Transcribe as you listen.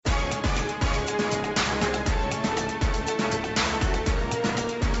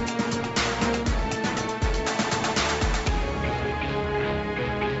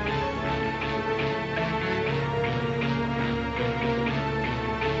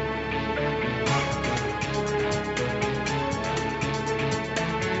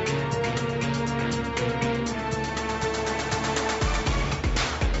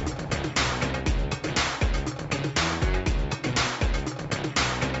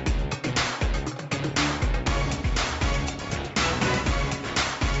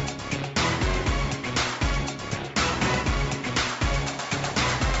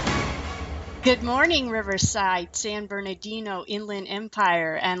Good morning, Riverside, San Bernardino, Inland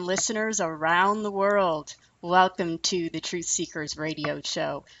Empire, and listeners around the world. Welcome to the Truth Seekers Radio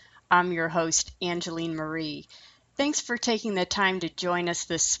Show. I'm your host, Angeline Marie. Thanks for taking the time to join us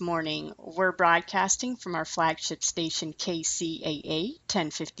this morning. We're broadcasting from our flagship station, KCAA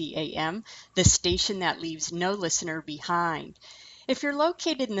 1050 AM, the station that leaves no listener behind. If you're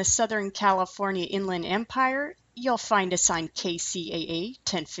located in the Southern California Inland Empire, you'll find us on KCAA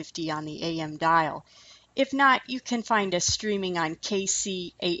 1050 on the AM dial. If not, you can find us streaming on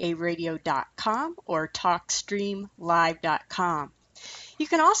kcaaradio.com or talkstreamlive.com. You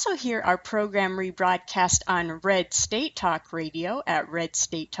can also hear our program rebroadcast on Red State Talk Radio at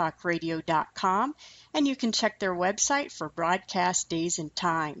redstatetalkradio.com, and you can check their website for broadcast days and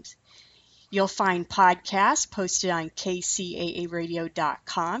times. You'll find podcasts posted on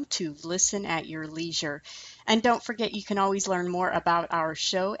kcaaradio.com to listen at your leisure. And don't forget, you can always learn more about our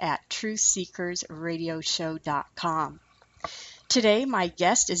show at truthseekersradioshow.com. Today, my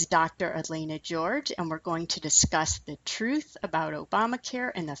guest is Dr. Elaina George, and we're going to discuss the truth about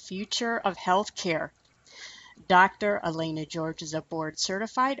Obamacare and the future of healthcare. Dr. Elaina George is a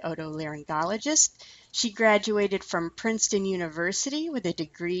board-certified otolaryngologist. She graduated from Princeton University with a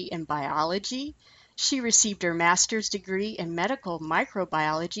degree in biology. She received her master's degree in medical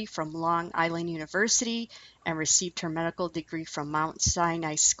microbiology from Long Island University and received her medical degree from Mount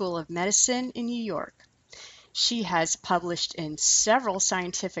Sinai School of Medicine in New York. She has published in several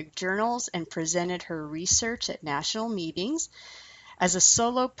scientific journals and presented her research at national meetings. As a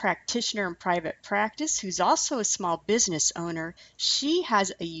solo practitioner in private practice, who's also a small business owner, she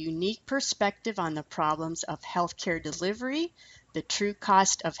has a unique perspective on the problems of healthcare delivery, the true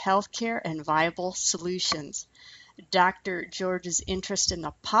cost of healthcare, and viable solutions. Dr. George's interest in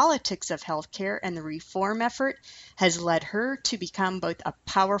the politics of healthcare and the reform effort has led her to become both a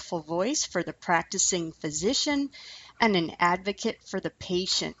powerful voice for the practicing physician and an advocate for the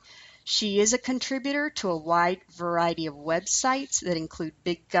patient. She is a contributor to a wide variety of websites that include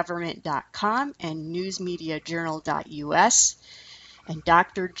biggovernment.com and newsmediajournal.us. And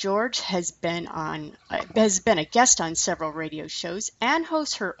Dr. George has been a guest on several radio shows and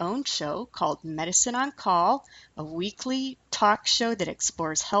hosts her own show called Medicine on Call, a weekly talk show that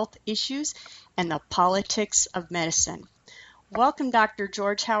explores health issues and the politics of medicine. Welcome, Dr.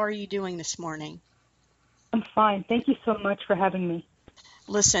 George. How are you doing this morning? I'm fine. Thank you so much for having me.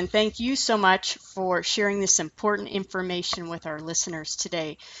 Listen, thank you so much for sharing this important information with our listeners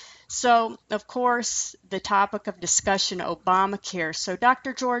today. So, of course, the topic of discussion, Obamacare. So,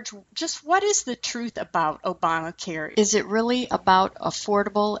 Dr. George, just what is the truth about Obamacare? Is it really about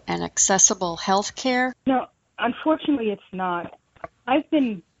affordable and accessible health care? No, unfortunately, it's not. I've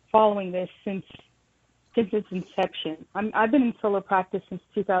been following this since its inception. I've been in solo practice since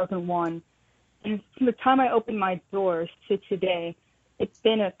 2001, and from the time I opened my doors to today, it's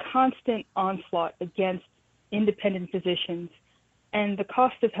been a constant onslaught against independent physicians. And the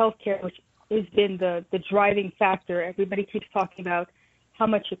cost of healthcare, which has been the driving factor, everybody keeps talking about how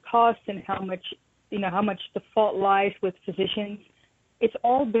much it costs and how much the fault lies with physicians. It's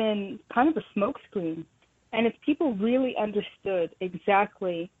all been kind of a smokescreen. And if people really understood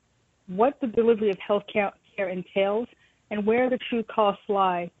exactly what the delivery of healthcare entails and where the true costs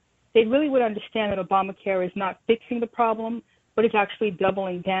lie, they really would understand that Obamacare is not fixing the problem, but it's actually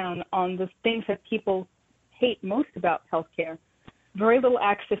doubling down on the things that people hate most about healthcare. Very little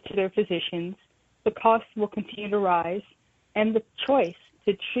access to their physicians, the costs will continue to rise, and the choice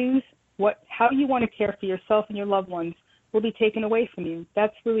to choose how you want to care for yourself and your loved ones will be taken away from you.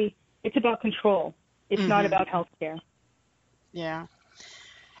 That's really, it's about control. It's not about healthcare. Yeah.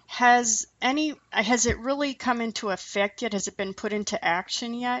 Has it really come into effect yet? Has it been put into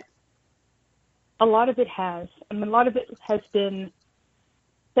action yet? A lot of it has. I mean, a lot of it has been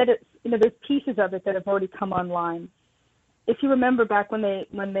there's pieces of it that have already come online. If you remember back when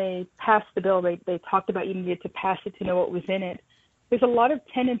they passed the bill, they talked about you needed to pass it to know what was in it. There's a lot of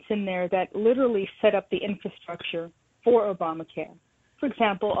tenets in there that literally set up the infrastructure for Obamacare. For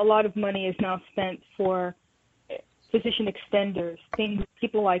example, a lot of money is now spent for physician extenders,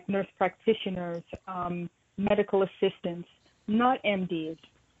 people like nurse practitioners, medical assistants, not MDs.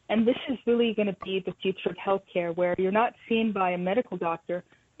 And this is really going to be the future of healthcare, where you're not seen by a medical doctor,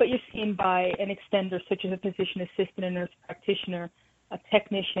 but you're seen by an extender such as a physician assistant, a nurse practitioner, a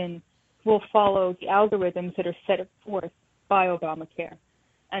technician, who will follow the algorithms that are set forth by Obamacare.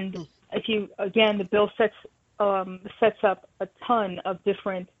 And the bill sets up a ton of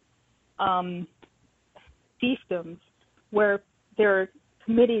different fiefdoms where there are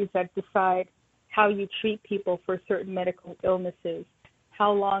committees that decide how you treat people for certain medical illnesses,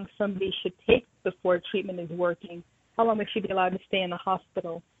 how long somebody should take before treatment is working, how long they should be allowed to stay in the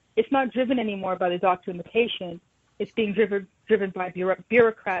hospital. It's not driven anymore by the doctor and the patient. It's being driven by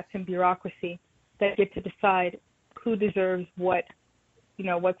bureaucrats and bureaucracy that get to decide who deserves what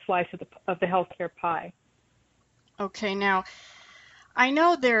slice of the healthcare pie. Okay, now I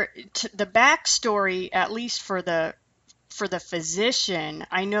know the backstory, at least for the physician,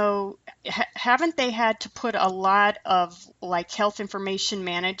 I know, haven't they had to put a lot of like health information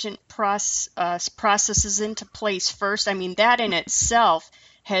management processes into place first? I mean, that in itself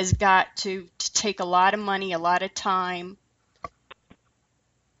has got to take a lot of money, a lot of time.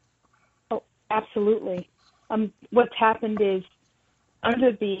 Oh, absolutely. What's happened is,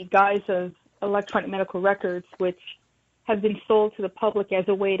 under the guise of electronic medical records, which have been sold to the public as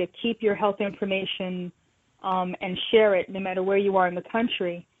a way to keep your health information and share it no matter where you are in the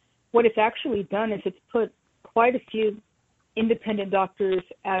country, what it's actually done is it's put quite a few independent doctors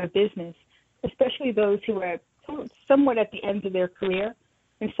out of business, especially those who are somewhat at the end of their career.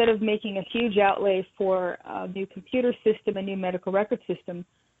 Instead of making a huge outlay for a new computer system, a new medical record system,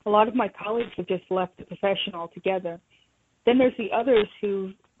 a lot of my colleagues have just left the profession altogether. Then there's the others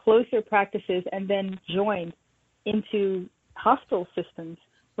who closed their practices and then joined into hospital systems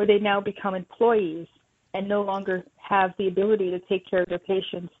where they now become employees and no longer have the ability to take care of their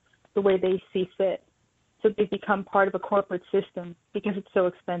patients the way they see fit. So they become part of a corporate system because it's so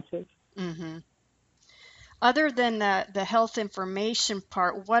expensive. Mm-hmm. Other than the health information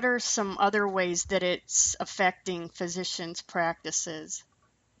part, what are some other ways that it's affecting physicians' practices?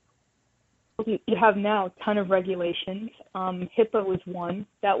 You have now a ton of regulations. HIPAA was one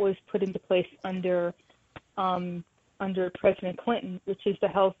that was put into place under President Clinton, which is the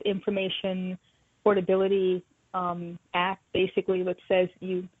Health Information Portability Act, basically, which says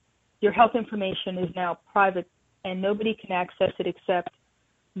your health information is now private and nobody can access it except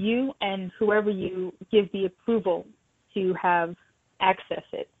you and whoever you give the approval to have access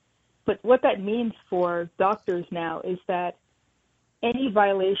it. But what that means for doctors now is that any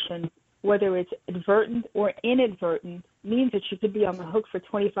violation, whether it's advertent or inadvertent, means that you could be on the hook for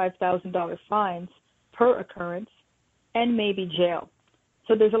 $25,000 fines per occurrence and maybe jail.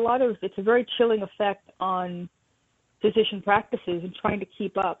 So there's it's a very chilling effect on physician practices and trying to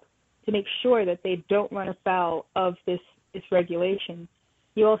keep up to make sure that they don't run afoul of this regulation.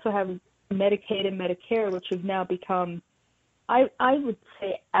 You also have Medicaid and Medicare, which have now become, I would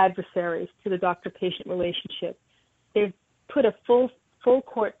say, adversaries to the doctor-patient relationship. They've put a full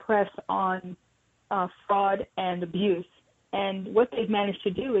court press on fraud and abuse, and what they've managed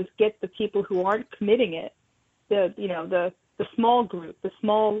to do is get the people who aren't committing it, the small group, the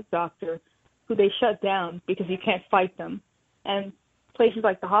small doctor, who they shut down because you can't fight them. And places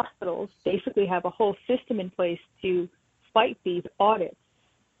like the hospitals basically have a whole system in place to fight these audits.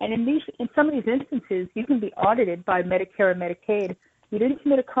 And in some of these instances, you can be audited by Medicare and Medicaid. You didn't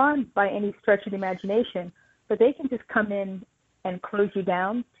commit a crime by any stretch of the imagination, but they can just come in and close you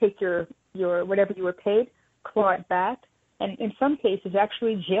down, take your whatever you were paid, claw it back, and in some cases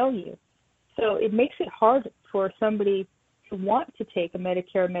actually jail you. So it makes it hard for somebody to want to take a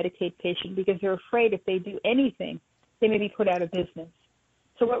Medicare or Medicaid patient because they're afraid if they do anything, they may be put out of business.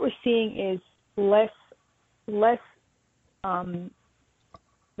 So what we're seeing is less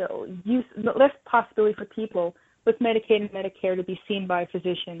possibility for people with Medicaid and Medicare to be seen by a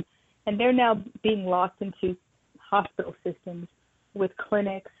physician. And they're now being locked into hospital systems with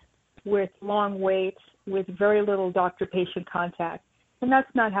clinics, with long waits, with very little doctor-patient contact. And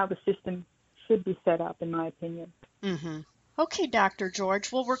that's not how the system should be set up, in my opinion. Mm-hmm. Okay, Dr.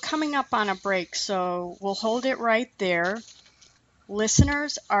 George. Well, we're coming up on a break, so we'll hold it right there.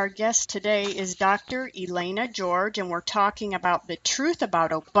 Listeners, our guest today is Dr. Elaina George, and we're talking about the truth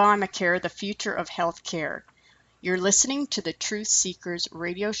about Obamacare, the future of healthcare. You're listening to the Truth Seekers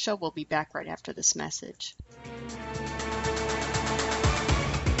radio show. We'll be back right after this message.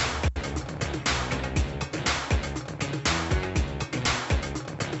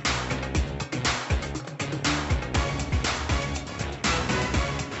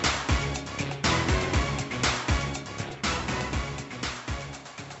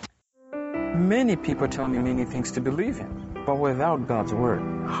 Many people tell me many things to believe in, but without God's word,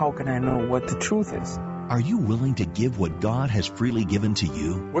 how can I know what the truth is? Are you willing to give what God has freely given to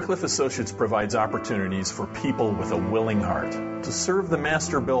you? Wycliffe Associates provides opportunities for people with a willing heart to serve the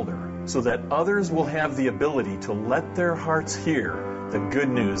Master Builder so that others will have the ability to let their hearts hear the good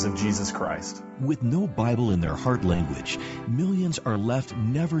news of Jesus Christ. With no Bible in their heart language, millions are left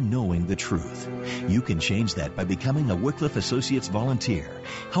never knowing the truth. You can change that by becoming a Wycliffe Associates volunteer,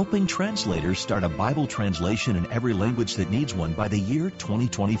 helping translators start a Bible translation in every language that needs one by the year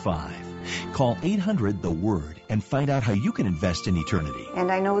 2025. Call 800-THE-WORD and find out how you can invest in eternity.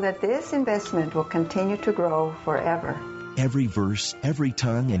 And I know that this investment will continue to grow forever. Every verse, every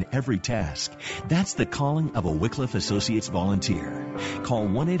tongue, and every task. That's the calling of a Wycliffe Associates volunteer. Call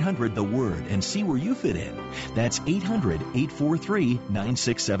 1-800-THE-WORD and see where you fit in. That's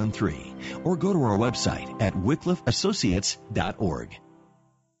 800-843-9673. Or go to our website at wycliffeassociates.org.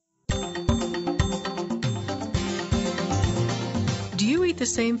 Do you eat the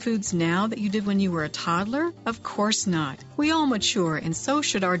same foods now that you did when you were a toddler? Of course not. We all mature, and so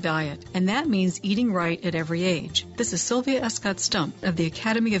should our diet, and that means eating right at every age. This is Sylvia Escott Stump of the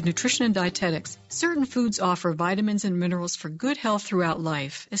Academy of Nutrition and Dietetics. Certain foods offer vitamins and minerals for good health throughout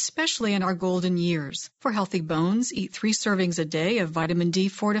life, especially in our golden years. For healthy bones, eat 3 servings a day of vitamin D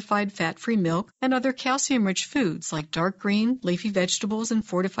fortified fat-free milk and other calcium-rich foods like dark green, leafy vegetables, and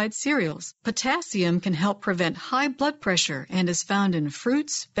fortified cereals. Potassium can help prevent high blood pressure and is found in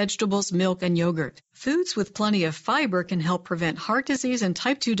fruits, vegetables, milk, and yogurt. Foods with plenty of fiber can help prevent heart disease and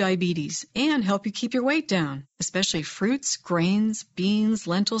type 2 diabetes and help you keep your weight down, especially fruits, grains, beans,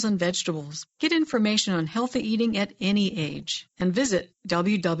 lentils, and vegetables. Get information on healthy eating at any age and visit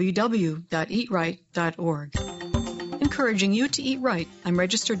www.eatright.org. Encouraging you to eat right, I'm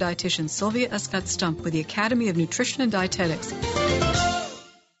registered dietitian Sylvia Escott Stump with the Academy of Nutrition and Dietetics.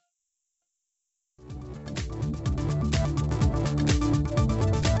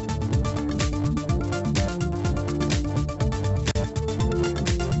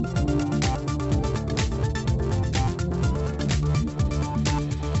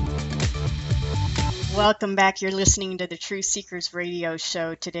 Welcome back. You're listening to the Truth Seekers radio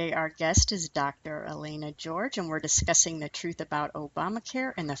show. Today our guest is Dr. Elaina George, and we're discussing the truth about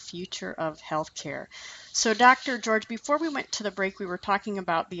Obamacare and the future of healthcare. So Dr. George, before we went to the break, we were talking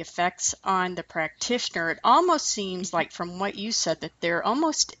about the effects on the practitioner. It almost seems like from what you said that they're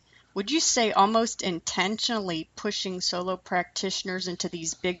almost, would you say almost intentionally pushing solo practitioners into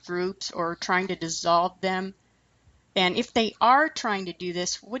these big groups or trying to dissolve them? And if they are trying to do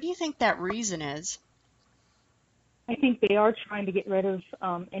this, what do you think that reason is? I think they are trying to get rid of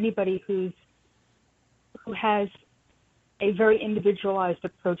anybody who has a very individualized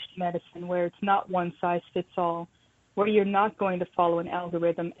approach to medicine, where it's not one size fits all, where you're not going to follow an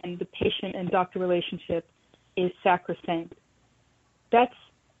algorithm and the patient and doctor relationship is sacrosanct. That's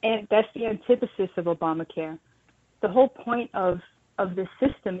the antithesis of Obamacare. The whole point of this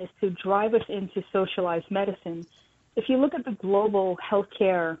system is to drive us into socialized medicine. If you look at the global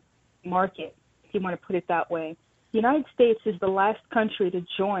healthcare market, if you want to put it that way, the United States is the last country to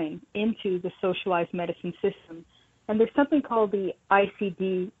join into the socialized medicine system. And there's something called the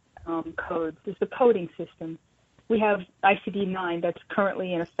ICD codes. There's the coding system. We have ICD-9 that's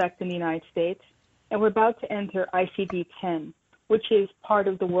currently in effect in the United States, and we're about to enter ICD-10, which is part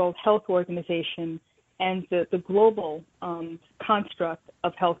of the World Health Organization and the global construct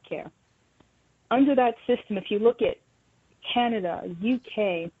of healthcare. Under that system, if you look at Canada,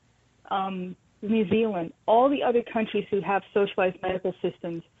 UK, New Zealand, all the other countries who have socialized medical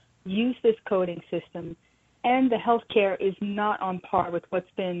systems use this coding system, and the healthcare is not on par with what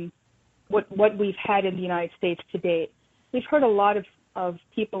we've had in the United States to date. We've heard a lot of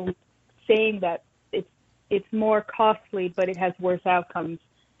people saying that it's more costly, but it has worse outcomes.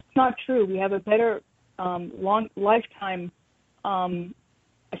 It's not true. We have a better long lifetime, I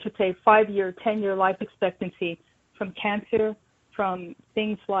should say 5-year, 10-year life expectancy from cancer, from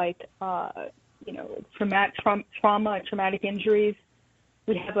things like trauma and traumatic injuries.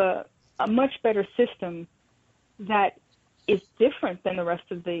 We have a much better system that is different than the rest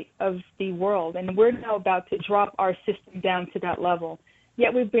of the world, and we're now about to drop our system down to that level.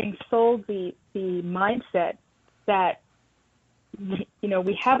 Yet we're being sold the mindset that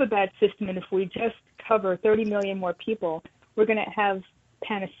we have a bad system, and if we just cover 30 million more people, we're going to have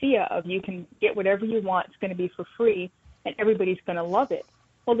panacea of you can get whatever you want, it's going to be for free, and everybody's going to love it.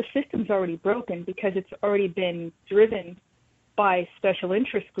 Well, the system's already broken because it's already been driven by special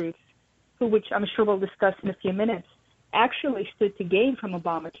interest groups, which I'm sure we'll discuss in a few minutes, actually stood to gain from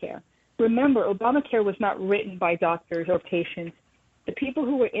Obamacare. Remember, Obamacare was not written by doctors or patients. The people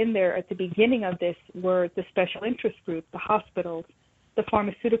who were in there at the beginning of this were the special interest group, the hospitals, the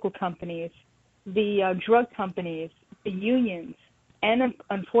pharmaceutical companies, the drug companies, the unions, and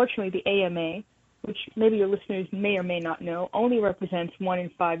unfortunately the AMA, which maybe your listeners may or may not know, only represents 1 in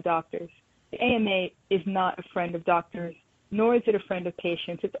 5 doctors. The AMA is not a friend of doctors. nor is it a friend of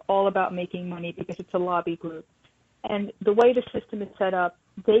patients. It's all about making money because it's a lobby group. And the way the system is set up,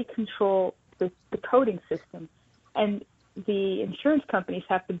 they control the coding system. And the insurance companies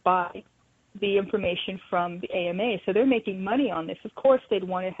have to buy the information from the AMA. So they're making money on this. Of course, they'd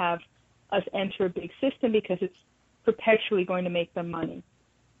want to have us enter a big system because it's perpetually going to make them money.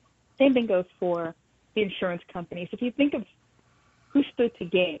 Same thing goes for the insurance companies. If you think of who stood to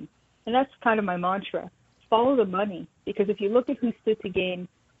gain, and that's kind of my mantra, follow the money. Because if you look at who stood to gain,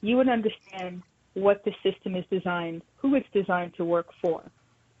 you would understand what the system is designed, who it's designed to work for.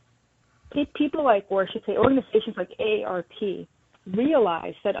 People like, or I should say organizations like AARP,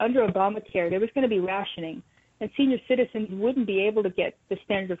 realized that under Obamacare there was going to be rationing, and senior citizens wouldn't be able to get the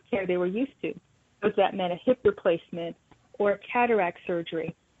standard of care they were used to. Whether that meant a hip replacement or a cataract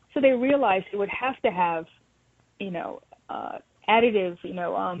surgery. So they realized it would have to have, additive,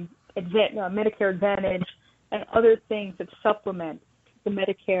 Medicare Advantage and other things that supplement the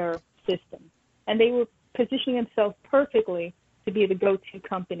Medicare system. And they were positioning themselves perfectly to be the go-to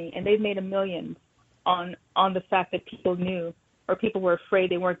company, and they've made a million on the fact that people knew, or people were afraid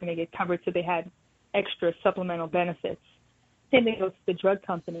they weren't going to get covered, so they had extra supplemental benefits. Same thing goes to the drug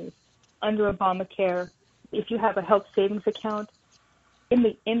companies. Under Obamacare, if you have a health savings account, in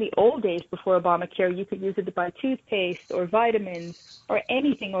the old days before Obamacare, you could use it to buy toothpaste or vitamins or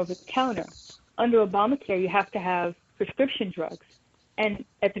anything over the counter. Under Obamacare, you have to have prescription drugs. And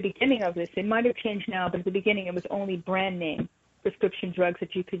at the beginning of this, it might have changed now, but at the beginning it was only brand name prescription drugs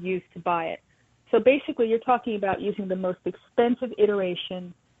that you could use to buy it. So basically, you're talking about using the most expensive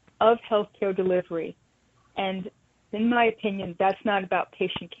iteration of healthcare delivery. And in my opinion, that's not about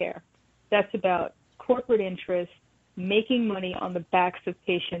patient care. That's about corporate interests making money on the backs of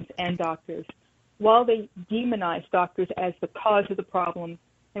patients and doctors, while they demonize doctors as the cause of the problem.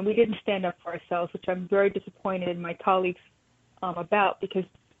 And we didn't stand up for ourselves, which I'm very disappointed in my colleagues about, because,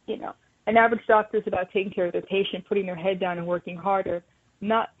 an average doctor is about taking care of their patient, putting their head down and working harder,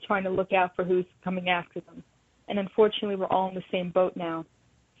 not trying to look out for who's coming after them. And unfortunately, we're all in the same boat now,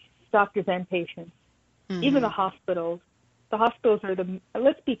 doctors and patients. Mm-hmm. Even the hospitals are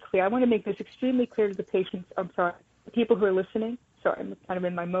let's be clear. I want to make this extremely clear to the patients, the people who are listening. Sorry, I'm kind of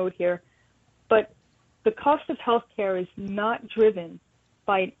in my mode here. But the cost of healthcare is not driven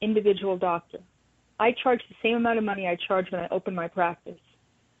by an individual doctor. I charge the same amount of money I charge when I open my practice.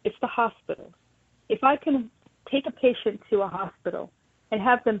 It's the hospital. If I can take a patient to a hospital and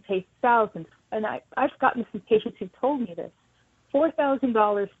have them pay thousands, and I've gotten some patients who told me this,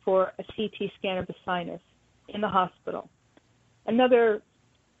 $4,000 for a CT scan of the sinus in the hospital, another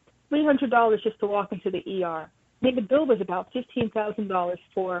 $300 just to walk into the ER. I mean, the bill was about $15,000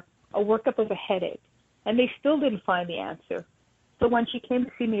 for a workup of a headache, and they still didn't find the answer. So when she came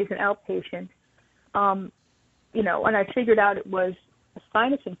to see me as an outpatient, and I figured out it was a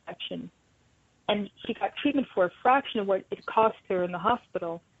sinus infection, and she got treatment for a fraction of what it cost her in the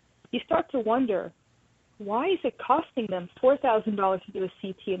hospital, you start to wonder, why is it costing them $4,000 to do a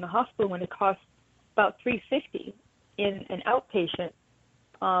CT in the hospital when it costs about $350 in an outpatient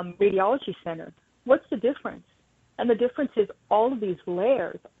radiology center? What's the difference? And the difference is all of these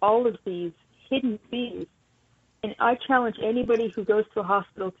layers, all of these hidden fees. And I challenge anybody who goes to a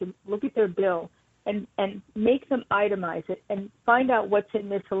hospital to look at their bill and make them itemize it and find out what's in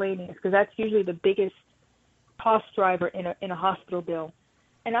miscellaneous, because that's usually the biggest cost driver in a hospital bill.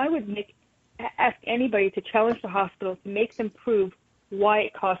 And I would ask anybody to challenge the hospital to make them prove why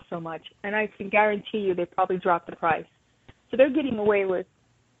it costs so much. And I can guarantee you they probably drop the price. So they're getting away with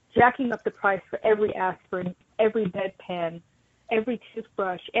jacking up the price for every aspirin, every bedpan, every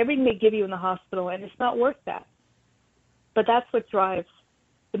toothbrush, everything they give you in the hospital, and it's not worth that. But that's what drives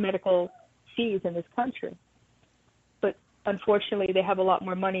the medical fees in this country. But unfortunately, they have a lot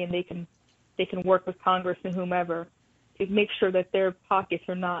more money, and they can work with Congress and whomever to make sure that their pockets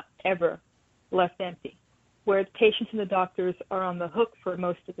are not ever left empty, whereas patients and the doctors are on the hook for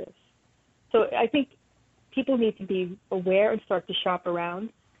most of this. So I think people need to be aware and start to shop around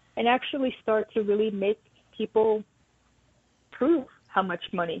and actually start to really make people prove how much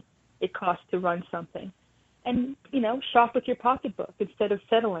money it costs to run something. And, shop with your pocketbook instead of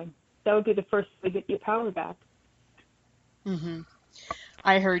settling. That would be the first way to get your power back. Mm-hmm.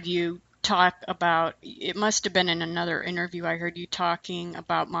 I heard you talk about, it must have been in another interview, I heard you talking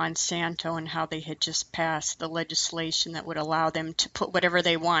about Monsanto and how they had just passed the legislation that would allow them to put whatever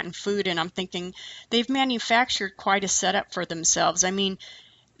they want in food. And I'm thinking they've manufactured quite a setup for themselves. I mean,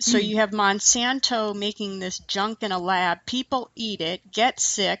 So you have Monsanto making this junk in a lab. People eat it, get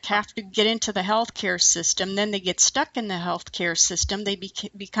sick, have to get into the healthcare system. Then they get stuck in the healthcare system. They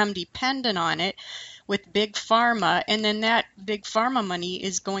become dependent on it with big pharma. And then that big pharma money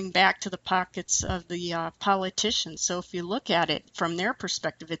is going back to the pockets of the politicians. So if you look at it from their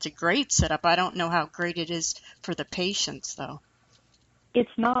perspective, it's a great setup. I don't know how great it is for the patients, though.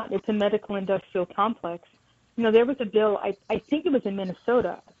 It's not. It's a medical industrial complex. You know, there was a bill, I think it was in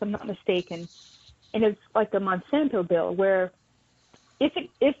Minnesota, if I'm not mistaken, and it's like a Monsanto bill where if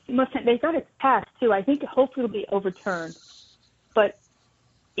Monsanto, they got it passed too, I think hopefully it'll be overturned. But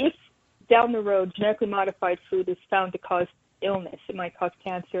if down the road genetically modified food is found to cause illness, it might cause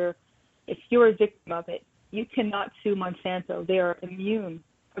cancer, if you're a victim of it, you cannot sue Monsanto. They are immune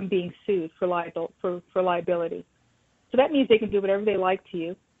from being sued for liability. So that means they can do whatever they like to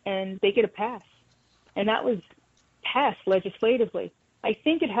you, and they get a pass. And that was passed legislatively. I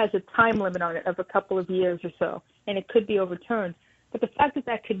think it has a time limit on it of a couple of years or so, and it could be overturned. But the fact that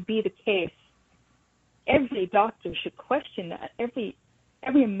that could be the case, every doctor should question that. Every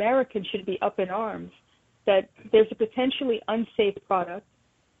American should be up in arms that there's a potentially unsafe product,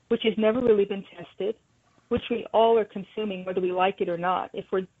 which has never really been tested, which we all are consuming whether we like it or not. If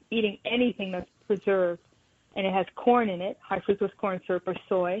we're eating anything that's preserved and it has corn in it, high fructose corn syrup or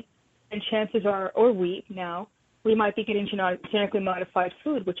soy, and chances are, or wheat now, we might be getting genetically modified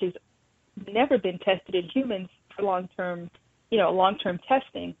food, which has never been tested in humans for long-term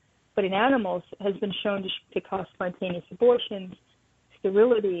testing, but in animals has been shown to cause spontaneous abortions,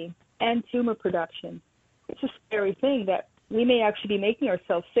 sterility, and tumor production. It's a scary thing that we may actually be making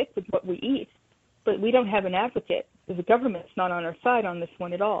ourselves sick with what we eat, but we don't have an advocate because the government's not on our side on this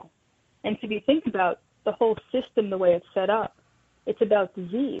one at all. And so if you think about the whole system, the way it's set up, it's about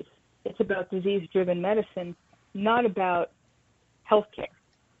disease. It's about disease-driven medicine, not about healthcare.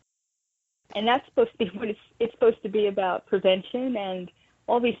 And that's supposed to be what it's supposed to be about, prevention and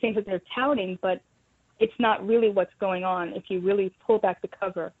all these things that they're touting, but it's not really what's going on. If you really pull back the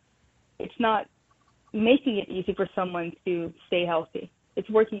cover, it's not making it easy for someone to stay healthy. It's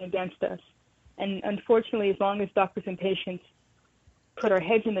working against us. And unfortunately, as long as doctors and patients put our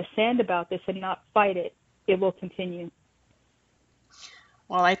heads in the sand about this and not fight it, it will continue.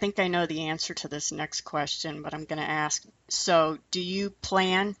 Well, I think I know the answer to this next question, but I'm going to ask. So, do you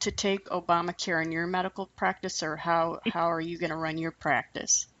plan to take Obamacare in your medical practice, or how are you going to run your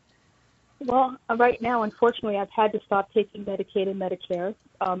practice? Well, right now, unfortunately, I've had to stop taking Medicaid and Medicare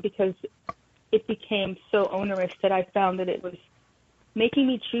because it became so onerous that I found that it was making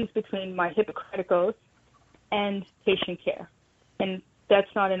me choose between my Hippocratic Oath and patient care. And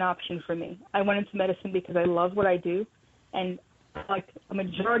that's not an option for me. I went into medicine because I love what I do, and like a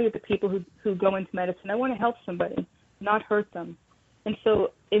majority of the people who go into medicine, I want to help somebody, not hurt them. And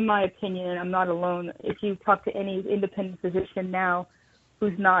so, in my opinion, and I'm not alone, if you talk to any independent physician now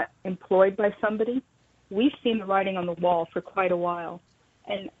who's not employed by somebody, we've seen the writing on the wall for quite a while.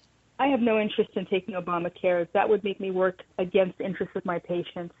 And I have no interest in taking Obamacare. That would make me work against the interests of my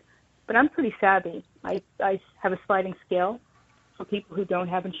patients. But I'm pretty savvy. I have a sliding scale for people who don't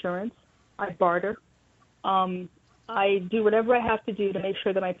have insurance. I barter. I do whatever I have to do to make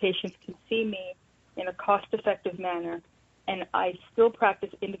sure that my patients can see me in a cost-effective manner, and I still practice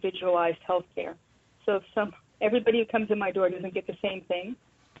individualized health care. So if everybody who comes in my door doesn't get the same thing,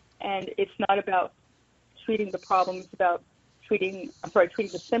 and it's not about treating the problem, it's about treating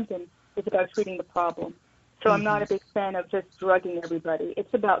the symptom, it's about treating the problem. So I'm not a big fan of just drugging everybody.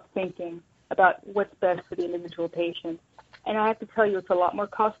 It's about thinking about what's best for the individual patient. And I have to tell you, it's a lot more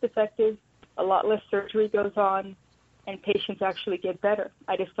cost-effective, a lot less surgery goes on, and patients actually get better.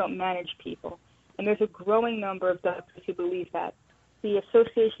 I just don't manage people. And there's a growing number of doctors who believe that. The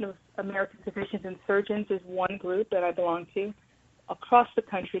Association of American Physicians and Surgeons is one group that I belong to. Across the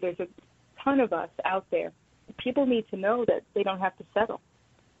country, there's a ton of us out there. People need to know that they don't have to settle.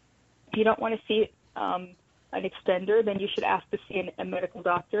 If you don't want to see an extender, then you should ask to see a medical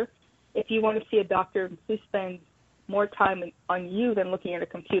doctor. If you want to see a doctor who spends more time on you than looking at a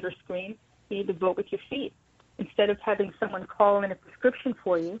computer screen, you need to vote with your feet. Instead of having someone call in a prescription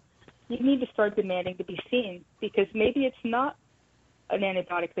for you, you need to start demanding to be seen, because maybe it's not an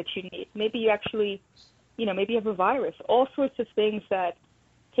antibiotic that you need. Maybe you actually, maybe you have a virus. All sorts of things that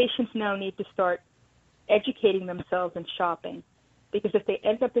patients now need to start educating themselves and shopping, because if they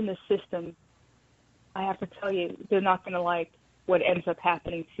end up in the system, I have to tell you, they're not going to like what ends up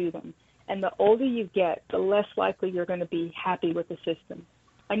happening to them. And the older you get, the less likely you're going to be happy with the system.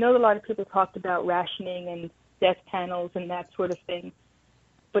 I know a lot of people talked about rationing and death panels and that sort of thing,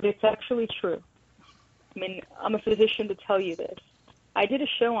 but it's actually true. I mean, I'm a physician to tell you this. I did a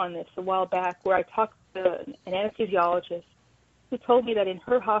show on this a while back where I talked to an anesthesiologist who told me that in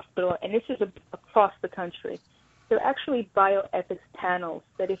her hospital, and this is across the country, there are actually bioethics panels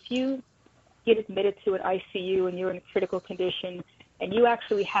that if you get admitted to an ICU and you're in a critical condition and you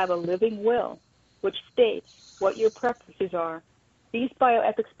actually have a living will which states what your preferences are, these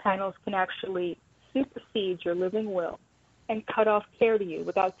bioethics panels can actually supersede your living will and cut off care to you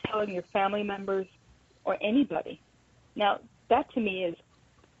without telling your family members or anybody. Now, that to me is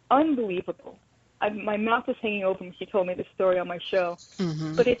unbelievable. My mouth was hanging open when she told me the story on my show.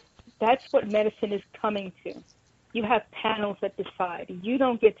 Mm-hmm. But that's what medicine is coming to. You have panels that decide. You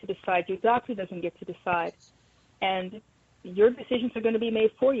don't get to decide. Your doctor doesn't get to decide. And your decisions are going to be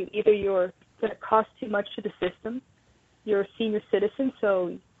made for you. Either you're going to cost too much to the system, you're a senior citizen,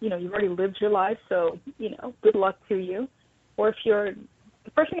 so, you've already lived your life, so, good luck to you. Or if you're the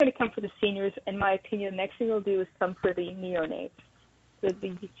first thing going to come for the seniors, in my opinion, the next thing they'll do is come for the neonates,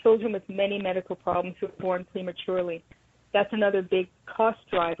 the children with many medical problems who are born prematurely. That's another big cost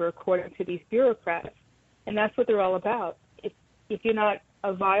driver, according to these bureaucrats. And that's what they're all about. If you're not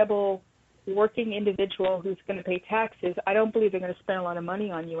a viable working individual who's going to pay taxes, I don't believe they're going to spend a lot of money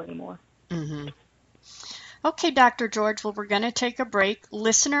on you anymore. Mm-hmm. Okay, Dr. George, well, we're going to take a break.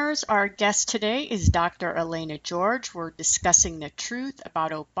 Listeners, our guest today is Dr. Elaina George. We're discussing the truth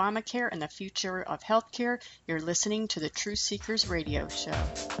about Obamacare and the future of healthcare. You're listening to the Truth Seekers Radio Show.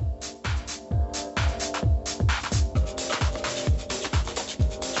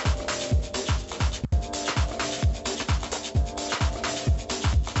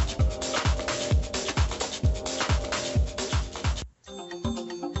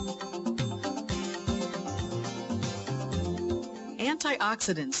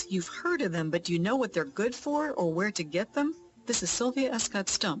 Antioxidants. You've heard of them, but do you know what they're good for or where to get them? This is Sylvia Escott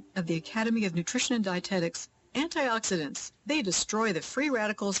Stump of the Academy of Nutrition and Dietetics. Antioxidants. They destroy the free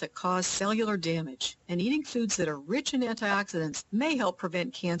radicals that cause cellular damage, and eating foods that are rich in antioxidants may help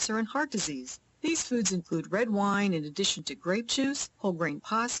prevent cancer and heart disease. These foods include red wine in addition to grape juice, whole grain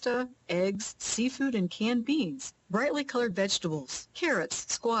pasta, eggs, seafood, and canned beans, brightly colored vegetables,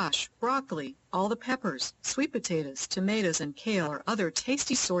 carrots, squash, broccoli, all the peppers, sweet potatoes, tomatoes, and kale are other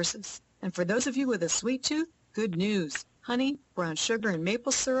tasty sources. And for those of you with a sweet tooth, good news. Honey, brown sugar, and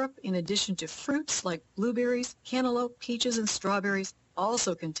maple syrup, in addition to fruits like blueberries, cantaloupe, peaches, and strawberries,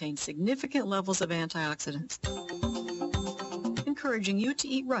 also contain significant levels of antioxidants. Encouraging you to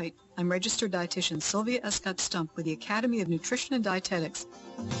eat right, I'm registered dietitian Sylvia Escott Stump with the Academy of Nutrition and Dietetics.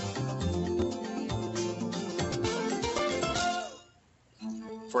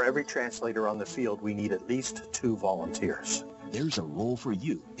 For every translator on the field, we need at least 2 volunteers. There's a role for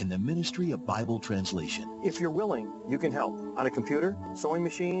you in the ministry of Bible translation. If you're willing, you can help. On a computer, sewing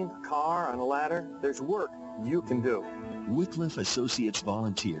machine, a car, on a ladder, there's work you can do. Wycliffe Associates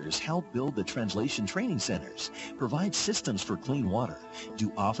volunteers help build the translation training centers, provide systems for clean water,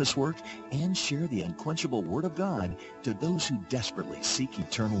 do office work, and share the unquenchable Word of God to those who desperately seek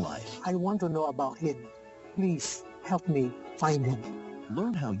eternal life. I want to know about him. Please help me find him.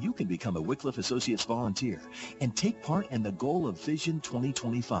 Learn how you can become a Wycliffe Associates volunteer and take part in the goal of Vision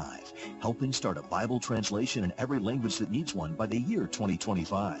 2025, helping start a Bible translation in every language that needs one by the year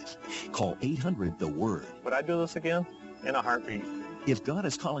 2025. Call 800-THE-WORD. Would I do this again? In a heartbeat. If God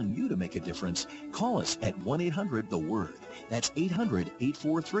is calling you to make a difference, call us at 1-800-THE-WORD. That's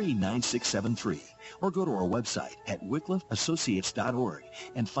 800-843-9673. Or go to our website at wycliffeassociates.org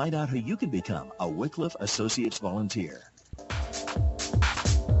and find out how you can become a Wycliffe Associates volunteer.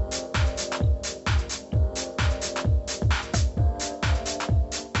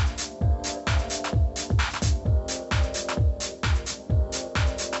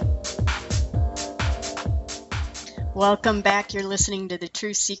 Welcome back. You're listening to the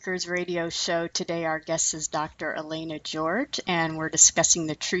Truth Seekers Radio Show. Today our guest is Dr. Elaina George, and we're discussing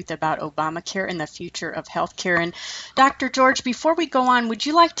the truth about Obamacare and the future of healthcare. And Dr. George, before we go on, would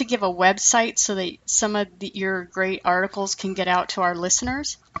you like to give a website so that some of your great articles can get out to our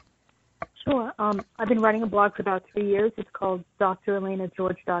listeners? Sure. I've been writing a blog for about 3 years. It's called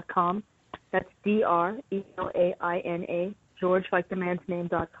drelainageorge.com. That's DRELAINA, George like the man's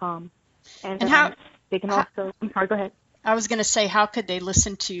name.com. And how... They can also, I'm sorry, go ahead. I was going to say, how could they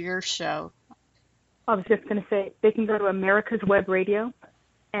listen to your show? I was just going to say, they can go to America's Web Radio,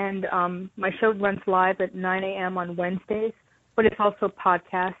 and my show runs live at 9 a.m. on Wednesdays, but it's also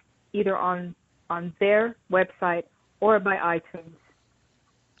podcast either on their website or by iTunes.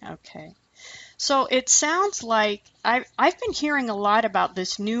 Okay. So it sounds like I've been hearing a lot about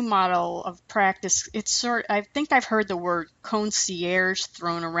this new model of practice. I think I've heard the word concierge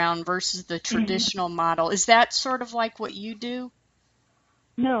thrown around versus the traditional model. Is that sort of like what you do?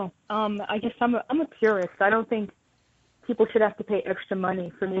 No, I guess I'm a purist. I don't think people should have to pay extra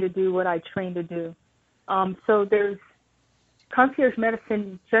money for me to do what I train to do. So there's concierge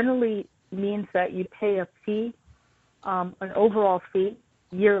medicine generally means that you pay a fee, an overall fee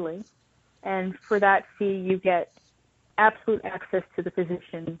yearly, and for that fee you get absolute access to the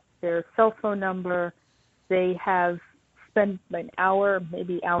physician, their cell phone number. They have spend an hour,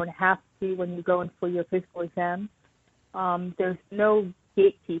 maybe hour and a half fee when you go in for your physical exam. There's no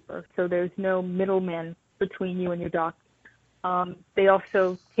gatekeeper, so there's no middleman between you and your doctor. They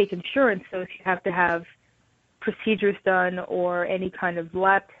also take insurance, so if you have to have procedures done or any kind of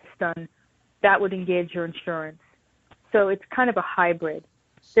lab test done, that would engage your insurance. So it's kind of a hybrid.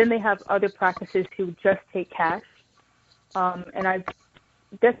 Then they have other practices who just take cash, and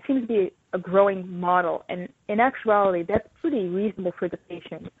that seems to be a growing model. And in actuality, that's pretty reasonable for the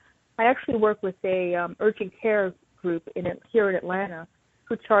patient. I actually work with a urgent care group here in Atlanta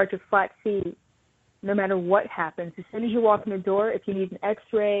who charge a flat fee no matter what happens. As soon as you walk in the door, if you need an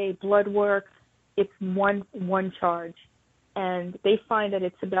X-ray, blood work, it's one charge. And they find that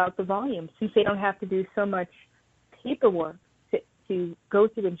it's about the volume. Since they don't have to do so much paperwork to go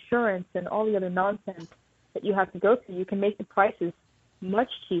through insurance and all the other nonsense that you have to go through, you can make the prices much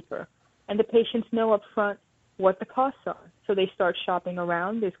cheaper. And the patients know up front what the costs are. So they start shopping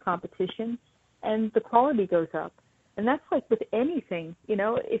around, there's competition, and the quality goes up. And that's like with anything,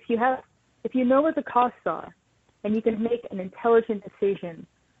 if you know what the costs are and you can make an intelligent decision,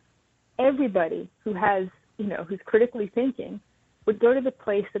 everybody who has, who's critically thinking would go to the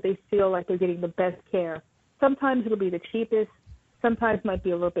place that they feel like they're getting the best care. Sometimes it'll be the cheapest, sometimes it might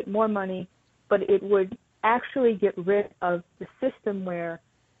be a little bit more money, but it would actually get rid of the system where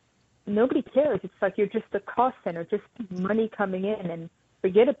nobody cares. It's like you're just a cost center, just money coming in, and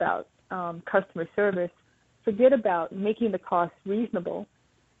forget about customer service, forget about making the cost reasonable.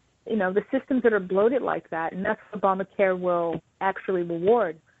 The systems that are bloated like that, and that's what Obamacare will actually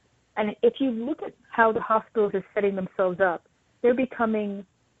reward. And if you look at how the hospitals are setting themselves up, they're becoming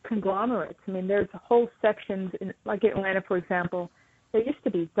conglomerates. I mean, there's whole sections, like in Atlanta, for example, there used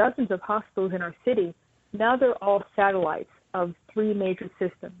to be dozens of hospitals in our city. Now they're all satellites of 3 major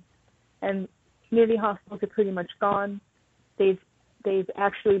systems. And community hospitals are pretty much gone. They've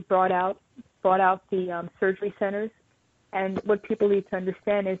actually brought out the surgery centers. And what people need to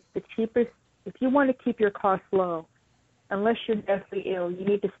understand is the cheapest, if you want to keep your costs low, unless you're deathly ill, you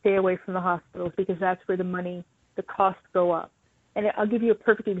need to stay away from the hospitals because that's where the costs go up. And I'll give you a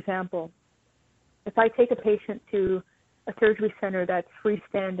perfect example. If I take a patient to a surgery center that's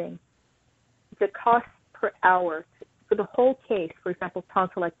freestanding, the cost per hour for the whole case, for example,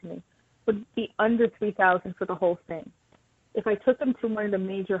 tonsillectomy, would be under $3,000 for the whole thing. If I took them to one of the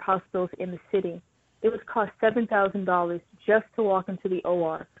major hospitals in the city, it would cost $7,000 just to walk into the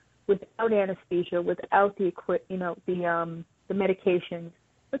OR without anesthesia, without the medications.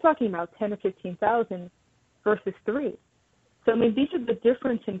 We're talking about $10,000 or $15,000 versus $3,000. So I mean, these are the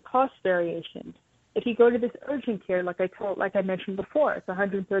difference in cost variations. If you go to this urgent care, like I mentioned before, it's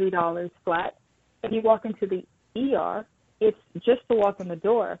 $130 flat. If you walk into the ER, it's just to walk in the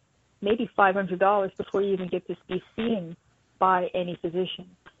door, maybe $500 before you even get to be seen by any physician.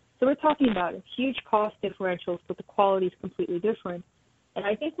 So we're talking about huge cost differentials, but the quality is completely different. And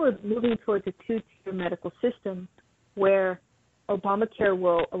I think we're moving towards a two-tier medical system where Obamacare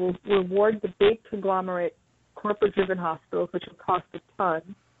will reward the big conglomerate corporate-driven hospitals, which will cost a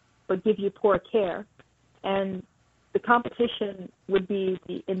ton, but give you poor care. And the competition would be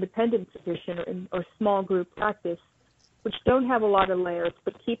the independent physician or small group practice, which don't have a lot of layers,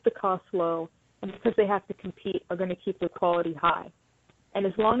 but keep the costs low, and because they have to compete, are going to keep their quality high. And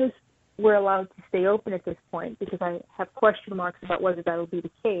as long as we're allowed to stay open at this point, because I have question marks about whether that will be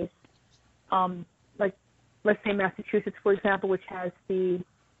the case, like let's say Massachusetts, for example, which has the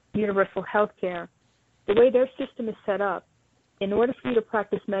universal health care, the way their system is set up, in order for you to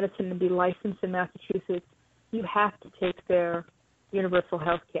practice medicine and be licensed in Massachusetts, you have to take their universal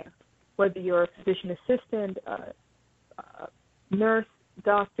health care, whether you're a physician assistant, nurse,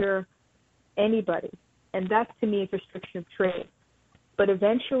 doctor, anybody. And that, to me, is restriction of trade. But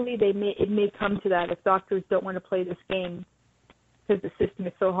eventually it may come to that. If doctors don't want to play this game because the system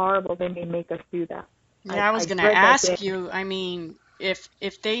is so horrible, they may make us do that. Yeah, I was going to ask you, I mean,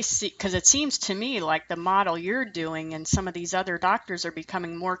 if they see, because it seems to me like the model you're doing and some of these other doctors are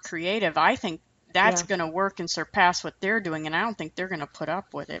becoming more creative, I think that's going to work and surpass what they're doing, and I don't think they're going to put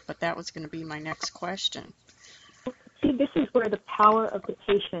up with it, but that was going to be my next question. See, this is where the power of the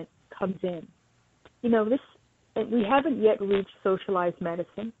patient comes in. We haven't yet reached socialized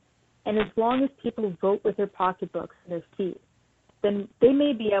medicine, and as long as people vote with their pocketbooks and their feet, then they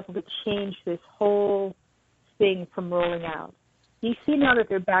may be able to change this whole thing from rolling out. You see now that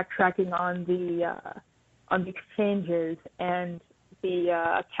they're backtracking on the exchanges and the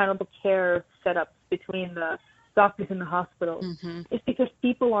accountable care setups between the doctors and the hospitals. Mm-hmm. It's because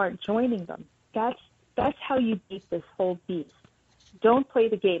people aren't joining them. That's how you beat this whole beast. Don't play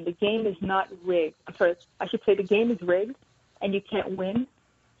the game. The game is not rigged. I'm sorry, I should say the game is rigged, and you can't win.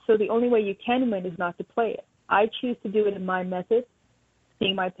 So the only way you can win is not to play it. I choose to do it in my method,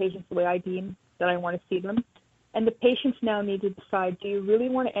 seeing my patients the way I deem that I want to see them. And the patients now need to decide, do you really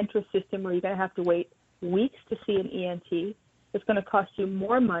want to enter a system where you're going to have to wait weeks to see an ENT? It's going to cost you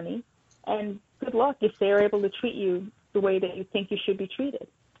more money, and good luck if they're able to treat you the way that you think you should be treated,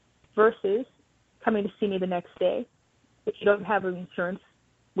 versus coming to see me the next day. If you don't have insurance,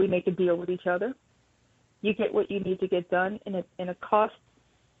 we make a deal with each other. You get what you need to get done in a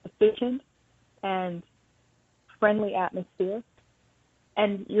cost-efficient and friendly atmosphere,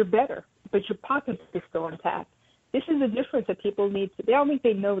 and you're better, but your pockets are still intact. This is the difference that people need to. I don't think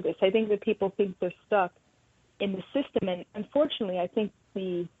they know this. I think that people think they're stuck in the system, and unfortunately, I think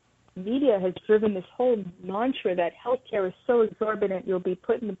the media has driven this whole mantra that healthcare is so exorbitant you'll be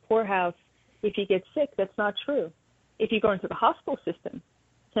put in the poorhouse if you get sick. That's not true. If you go into the hospital system,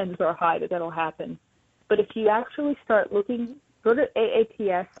 chances are high that that'll happen. But if you actually start looking, go to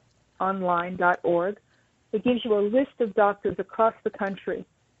aapsonline.org. It gives you a list of doctors across the country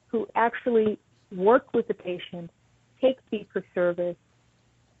who actually work with the patient, take fee for service.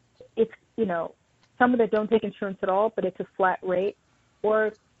 It's, some of them don't take insurance at all, but it's a flat rate.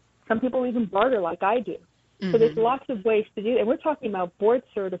 Or some people even barter like I do. Mm-hmm. So there's lots of ways to do it. And we're talking about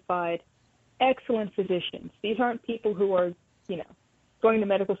board-certified, excellent physicians. These aren't people who are, going to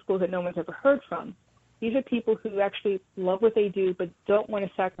medical schools that no one's ever heard from. These are people who actually love what they do but don't want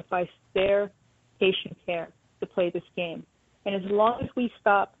to sacrifice their patient care to play this game. And as long as we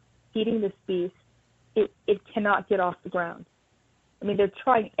stop feeding this beast, it cannot get off the ground. I mean, they're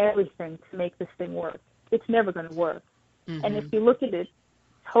trying everything to make this thing work. It's never going to work. Mm-hmm. And if you look at it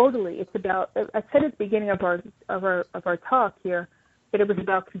totally, it's about. I said at the beginning of our talk here that it was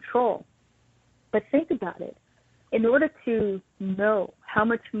about control. But think about it. In order to know how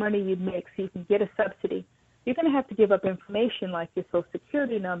much money you'd make so you can get a subsidy, you're going to have to give up information like your Social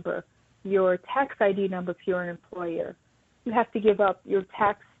Security number, your tax ID number if you're an employer. You have to give up your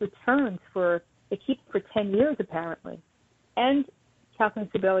tax returns they keep for 10 years apparently. And Kathleen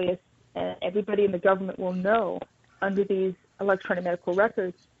Sebelius and everybody in the government will know under these electronic medical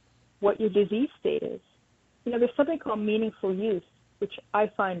records what your disease state is. There's something called meaningful use, which I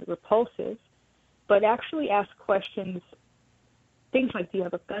find repulsive, but actually ask questions, things like, do you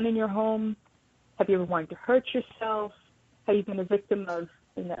have a gun in your home? Have you ever wanted to hurt yourself? Have you been a victim of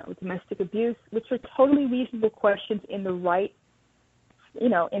domestic abuse? Which are totally reasonable questions in the right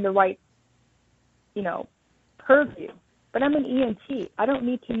purview. But I'm an ENT. I don't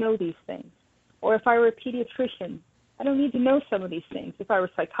need to know these things. Or if I were a pediatrician, I don't need to know some of these things. If I were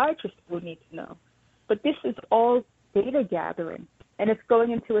a psychiatrist, I would need to know. But this is all data gathering, and it's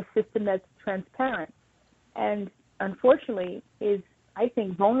going into a system that's transparent and unfortunately is, I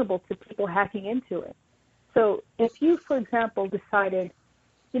think, vulnerable to people hacking into it. So if you, for example, decided,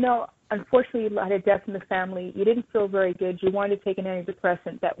 unfortunately you had a death in the family, you didn't feel very good, you wanted to take an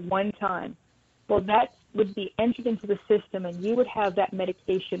antidepressant that one time, well, that would be entered into the system and you would have that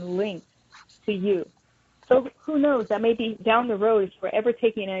medication linked to you. So who knows, that may be down the road, if you were ever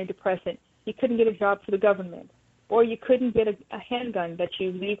taking an antidepressant, you couldn't get a job for the government, or you couldn't get a handgun that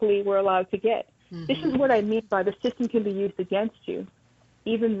you legally were allowed to get. Mm-hmm. This is what I mean by the system can be used against you,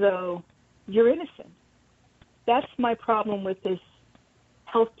 even though you're innocent. That's my problem with this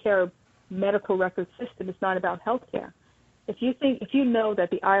healthcare medical record system. It's not about healthcare. If you know that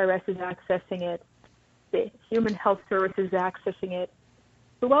the IRS is accessing it, the Human Health Service is accessing it,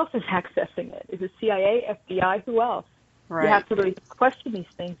 who else is accessing it? Is it CIA, FBI? Who else? Right. You have to really question these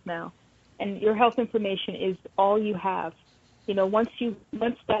things now. And your health information is all you have. Once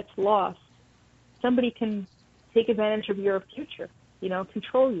that's lost, somebody can take advantage of your future,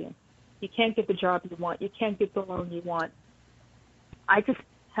 control you. You can't get the job you want. You can't get the loan you want. I'm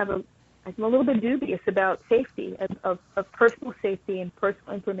a little bit dubious about safety, of personal safety and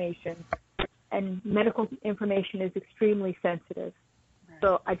personal information. And medical information is extremely sensitive.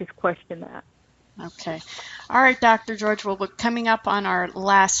 So I just question that. Okay. All right, Dr. George. Well, we're coming up on our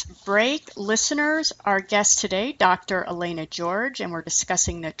last break. Listeners, our guest today, Dr. Elaina George, and we're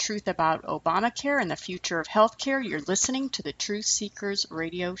discussing the truth about Obamacare and the future of healthcare. You're listening to the Truth Seekers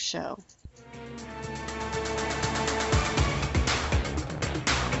Radio Show.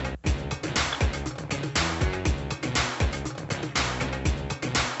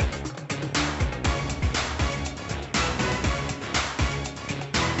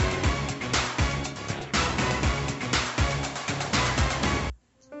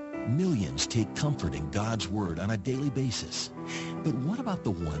 take comfort in God's Word on a daily basis. But what about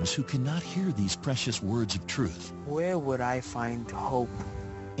the ones who cannot hear these precious words of truth? Where would I find hope?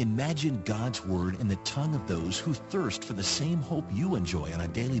 Imagine God's Word in the tongue of those who thirst for the same hope you enjoy on a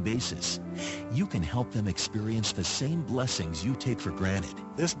daily basis. You can help them experience the same blessings you take for granted.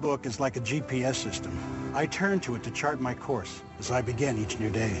 This book is like a GPS system. I turn to it to chart my course as I begin each new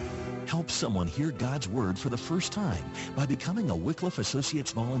day. Help someone hear God's Word for the first time by becoming a Wycliffe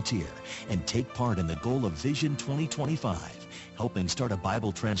Associates volunteer and take part in the goal of Vision 2025, helping start a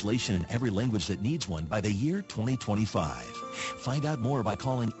Bible translation in every language that needs one by the year 2025. Find out more by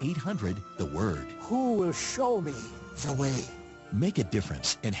calling 800-THE-WORD. Who will show me the way? Make a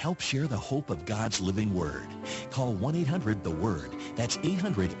difference and help share the hope of God's living Word. Call 1-800-THE-WORD. That's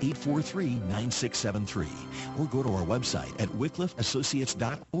 800-843-9673. Or go to our website at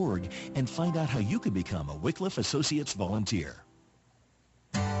wycliffeassociates.org and find out how you can become a Wycliffe Associates volunteer.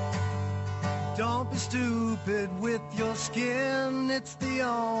 Don't be stupid with your skin. It's the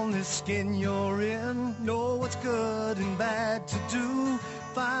only skin you're in. Know what's good and bad to do.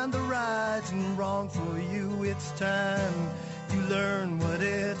 Find the right and wrong for you. It's time you learn what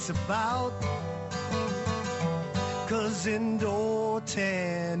it's about. 'Cause indoor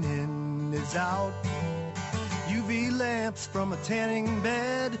tanning is out. UV lamps from a tanning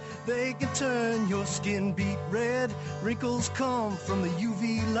bed, they can turn your skin beet red. Wrinkles come from the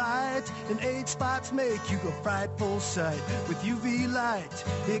UV light, and age spots make you a frightful sight. With UV light,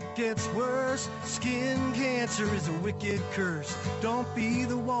 it gets worse. Skin cancer is a wicked curse. Don't be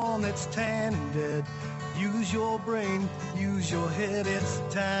the one that's tan and dead. Use your brain, use your head. It's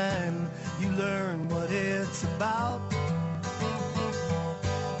time you learn what it's about.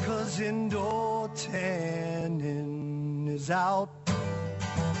 'Cause indoor tanning is out.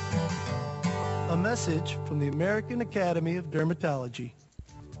 A message from the American Academy of Dermatology.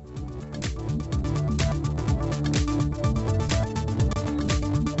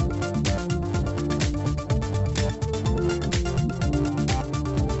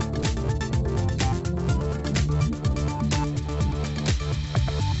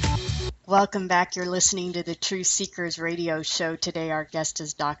 Welcome back. You're listening to the Truth Seekers radio show. Today our guest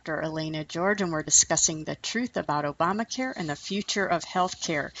is Dr. Elaina George, and we're discussing the truth about Obamacare and the future of health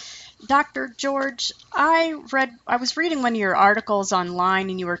care. Dr. George, I was reading one of your articles online,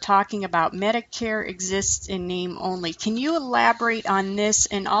 and you were talking about Medicare exists in name only. Can you elaborate on this,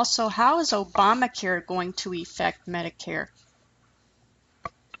 and also how is Obamacare going to affect Medicare?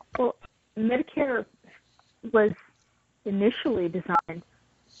 Well, Medicare was initially designed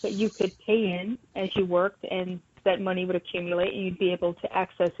that you could pay in as you worked, and that money would accumulate, and you'd be able to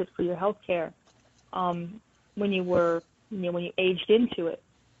access it for your health care when you aged into it.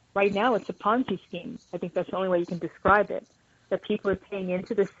 Right now, it's a Ponzi scheme. I think that's the only way you can describe it, that people are paying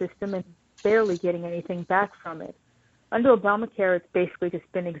into the system and barely getting anything back from it. Under Obamacare, it's basically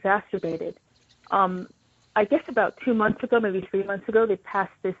just been exacerbated. I guess about 2 months ago, maybe 3 months ago, they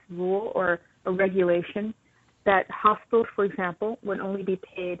passed this rule or a regulation that hospitals, for example, would only be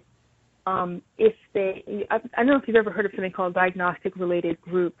paid if they, I don't know if you've ever heard of something called Diagnostic Related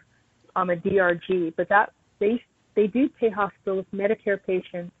Group, a DRG, but that they do pay hospitals, Medicare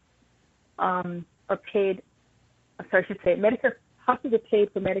patients are paid, hospitals are paid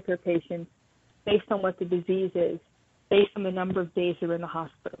for Medicare patients based on what the disease is, based on the number of days they're in the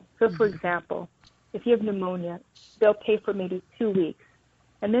hospital. So, for example, if you have pneumonia, they'll pay for maybe 2 weeks.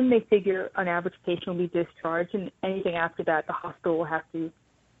 And then they figure an average patient will be discharged, and anything after that, the hospital will have to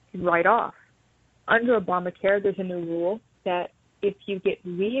write off. Under Obamacare, there's a new rule that if you get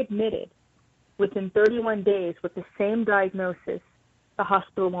readmitted within 31 days with the same diagnosis, the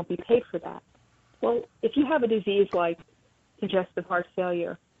hospital won't be paid for that. Well, if you have a disease like congestive heart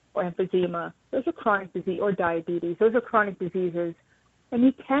failure or emphysema, those are chronic disease, or diabetes, those are chronic diseases, and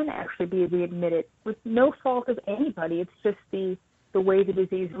you can actually be readmitted with no fault of anybody. It's just the way the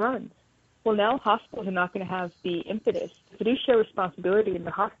disease runs. Well, now hospitals are not going to have the impetus. The fiduciary responsibility in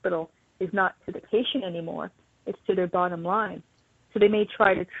the hospital is not to the patient anymore. It's to their bottom line. So they may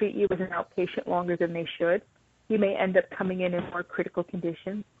try to treat you as an outpatient longer than they should. You may end up coming in more critical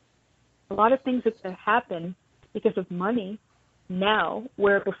conditions. A lot of things that happen because of money now,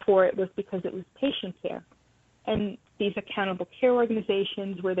 where before it was because it was patient care. And these accountable care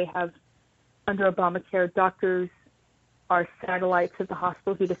organizations where they have, under Obamacare, doctors are satellites of the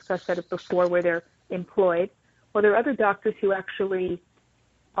hospitals. We discussed that before, where they're employed. Well, there are other doctors who actually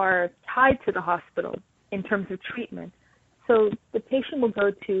are tied to the hospital in terms of treatment. So the patient will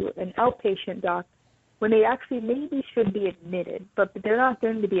go to an outpatient doc when they actually maybe should be admitted, but they're not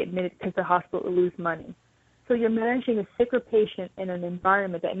going to be admitted because the hospital will lose money. So you're managing a sicker patient in an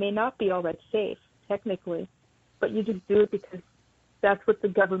environment that may not be all that safe, technically, but you just do it because that's what the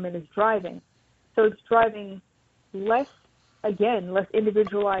government is driving. So it's driving less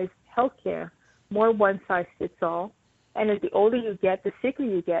individualized healthcare, more one-size-fits-all. And as the older you get, the sicker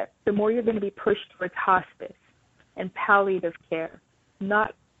you get, the more you're going to be pushed towards hospice and palliative care,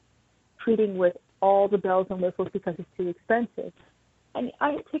 not treating with all the bells and whistles because it's too expensive. And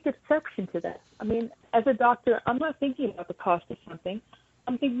I take exception to that. I mean, as a doctor, I'm not thinking about the cost of something.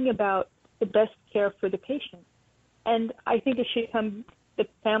 I'm thinking about the best care for the patient. And I think it should come, the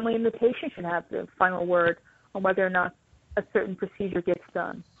family and the patient should have the final word on whether or not a certain procedure gets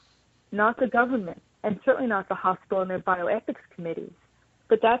done. Not the government, and certainly not the hospital and their bioethics committees.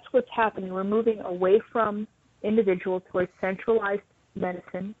 But that's what's happening. We're moving away from individual towards centralized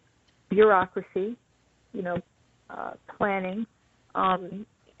medicine, bureaucracy, planning, and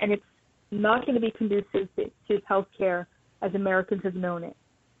it's not going to be conducive to healthcare as Americans have known it.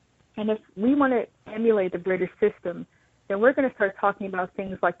 And if we want to emulate the British system, then we're going to start talking about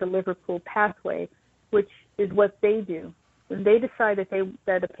things like the Liverpool pathway, which is what they do. When they decide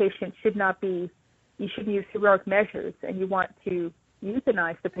that a patient should not be, you shouldn't use heroic measures, and you want to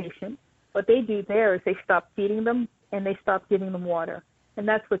euthanize the patient, what they do there is they stop feeding them and they stop giving them water. And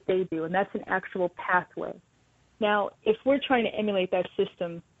that's what they do, and that's an actual pathway. Now, if we're trying to emulate that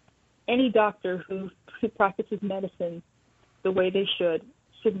system, any doctor who practices medicine the way they should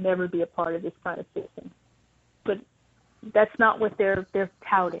never be a part of this kind of system. But that's not what they're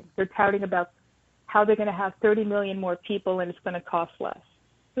touting. They're touting about how they're going to have 30 million more people and it's going to cost less.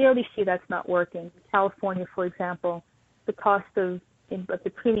 We already see that's not working. In California, for example, the cost of the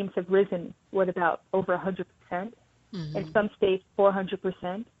premiums have risen, about over 100%. Mm-hmm. In some states,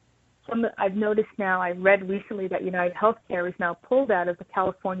 400%. I've noticed now, I read recently that United Healthcare is now pulled out of the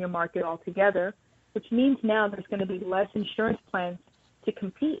California market altogether, which means now there's going to be less insurance plans to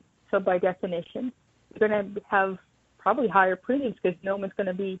compete. So by definition, you're going to have probably higher premiums because it's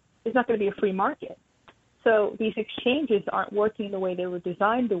not going to be a free market. So these exchanges aren't working the way they were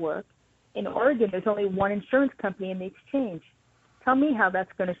designed to work. In Oregon, there's only one insurance company in the exchange. Tell me how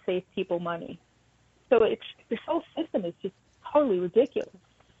that's going to save people money. So this whole system is just totally ridiculous.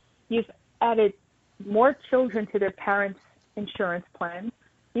 You've added more children to their parents' insurance plans.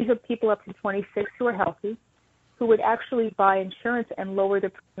 These are people up to 26 who are healthy, who would actually buy insurance and lower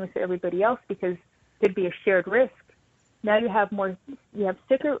the premiums to everybody else because there'd be a shared risk. Now you have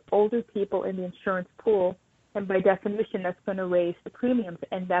sicker, older people in the insurance pool, and by definition, that's going to raise the premiums,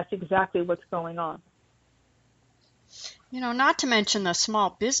 and that's exactly what's going on. Not to mention the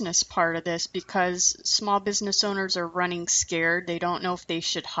small business part of this, because small business owners are running scared. They don't know if they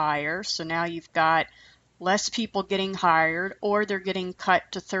should hire. So now you've got less people getting hired, or they're getting cut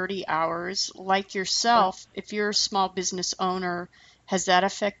to 30 hours. Like yourself, if you're a small business owner, has that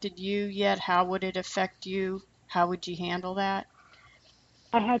affected you yet? How would it affect you? How would you handle that?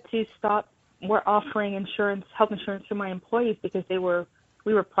 I had to stop. We're offering health insurance to my employees because we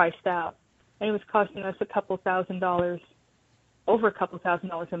were priced out. And it was costing us over a couple thousand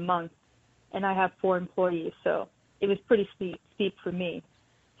dollars a month, and I have 4 employees, so it was pretty steep for me.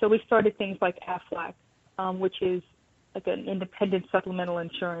 So we started things like AFLAC, which is like an independent supplemental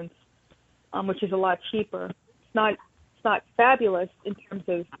insurance, which is a lot cheaper. It's not fabulous in terms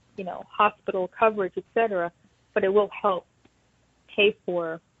of hospital coverage, etc., but it will help pay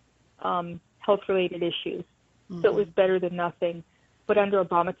for health-related issues. Mm-hmm. So it was better than nothing. But under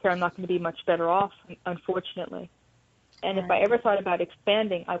Obamacare, I'm not going to be much better off, unfortunately. And if I ever thought about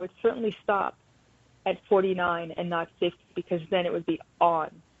expanding, I would certainly stop at 49 and not 50, because then it would be on.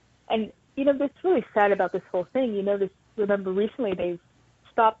 And, what's really sad about this whole thing, remember recently they've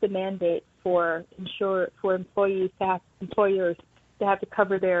stopped the mandate for employers to have to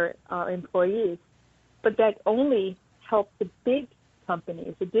cover their employees. But that only helped the big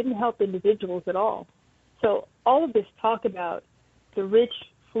companies. It didn't help individuals at all. So all of this talk about the rich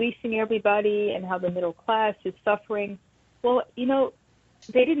fleecing everybody and how the middle class is suffering, well,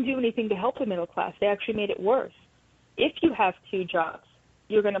 they didn't do anything to help the middle class. They actually made it worse. If you have 2 jobs,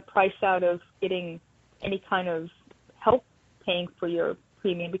 you're going to price out of getting any kind of help paying for your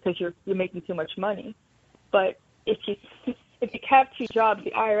premium because you're making too much money. But if you have 2 jobs,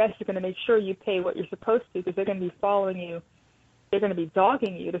 the IRS is going to make sure you pay what you're supposed to, because they're going to be following you. They're going to be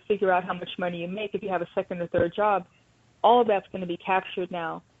dogging you to figure out how much money you make if you have a second or third job. All of that's going to be captured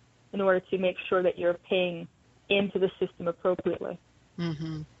now in order to make sure that you're paying into the system appropriately.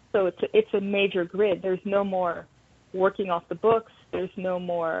 Mm-hmm. So it's a major grid. There's no more working off the books. There's no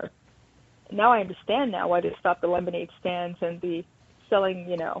more. Now I understand why they stopped the lemonade stands and the selling,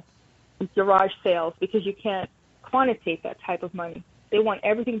 garage sales because you can't quantitate that type of money. They want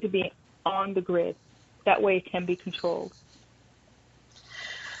everything to be on the grid. That way it can be controlled.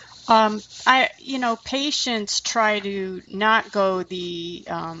 Patients try to not go the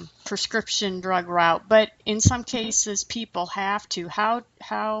prescription drug route, but in some cases people have to. How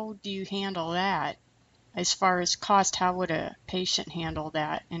do you handle that? As far as cost, how would a patient handle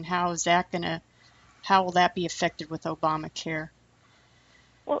that, and how will that be affected with Obamacare?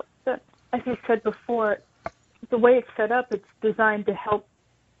 Well, as I said before, the way it's set up, it's designed to help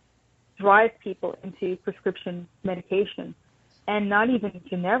drive people into prescription medication, and not even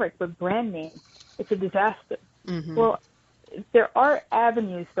generic, but brand name. It's a disaster. Mm-hmm. Well, there are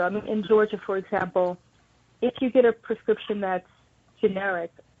avenues, though. I mean, in Georgia, for example, if you get a prescription that's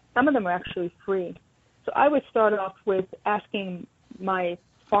generic, some of them are actually free. So I would start off with asking my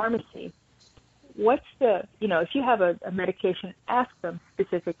pharmacy, if you have a medication, ask them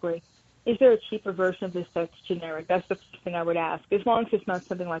specifically, is there a cheaper version of this that's generic? That's the first thing I would ask, as long as it's not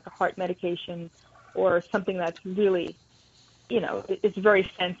something like a heart medication or something that's really, it's very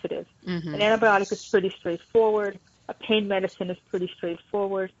sensitive. Mm-hmm. An antibiotic is pretty straightforward. A pain medicine is pretty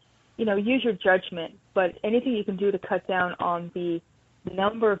straightforward. Use your judgment, but anything you can do to cut down on the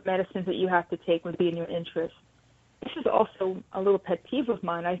number of medicines that you have to take would be in your interest. This is also a little pet peeve of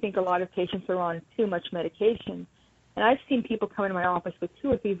mine. I think a lot of patients are on too much medication. And I've seen people come into my office with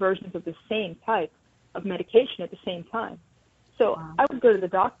 2 or 3 versions of the same type of medication at the same time. So Wow. I would go to the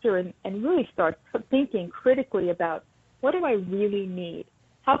doctor and really start thinking critically about, what do I really need?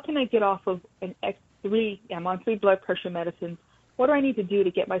 How can I get off of I'm on 3 blood pressure medicines. What do I need to do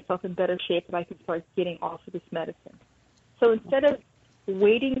to get myself in better shape that I can start getting off of this medicine? So instead of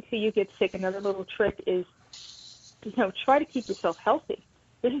waiting until you get sick, another little trick is, try to keep yourself healthy.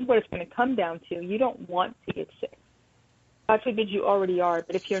 This is what it's going to come down to. You don't want to get sick. God forbid you already are,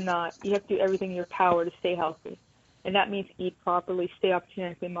 but if you're not, you have to do everything in your power to stay healthy. And that means eat properly, stay off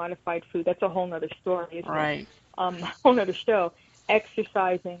genetically modified food. That's a whole other story, isn't Right. it? A whole other show.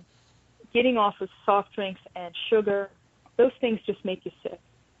 Exercising, getting off of soft drinks and sugar. Those things just make you sick,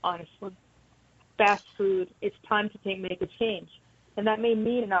 honestly. Fast food, it's time to make a change. And that may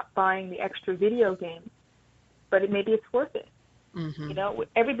mean not buying the extra video game, but maybe it's worth it. Mm-hmm.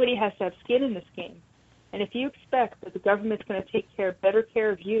 Everybody has to have skin in this game. And if you expect that the government's going to take better care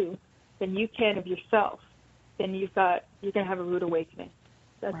of you than you can of yourself, then you're going to have a rude awakening.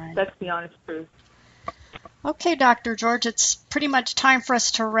 That's the honest truth. Okay, Dr. George, it's pretty much time for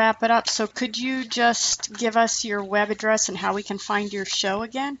us to wrap it up. So could you just give us your web address and how we can find your show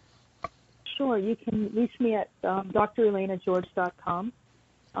again? Sure. You can reach me at drelainageorge.com,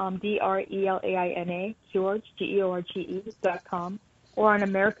 DRELAINA, George, GEORGE.com, or on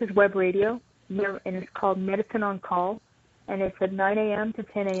America's Web Radio, and it's called Medicine on Call, and it's at 9 a.m. to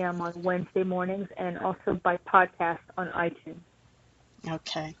 10 a.m. on Wednesday mornings, and also by podcast on iTunes.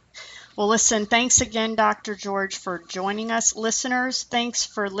 Okay. Well, listen, thanks again, Dr. George, for joining us. Listeners, thanks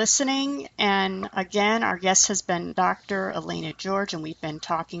for listening. And again, our guest has been Dr. Elaina George, and we've been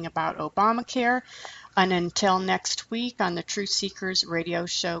talking about Obamacare. And until next week on the Truth Seekers radio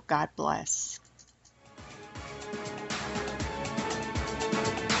show, God bless.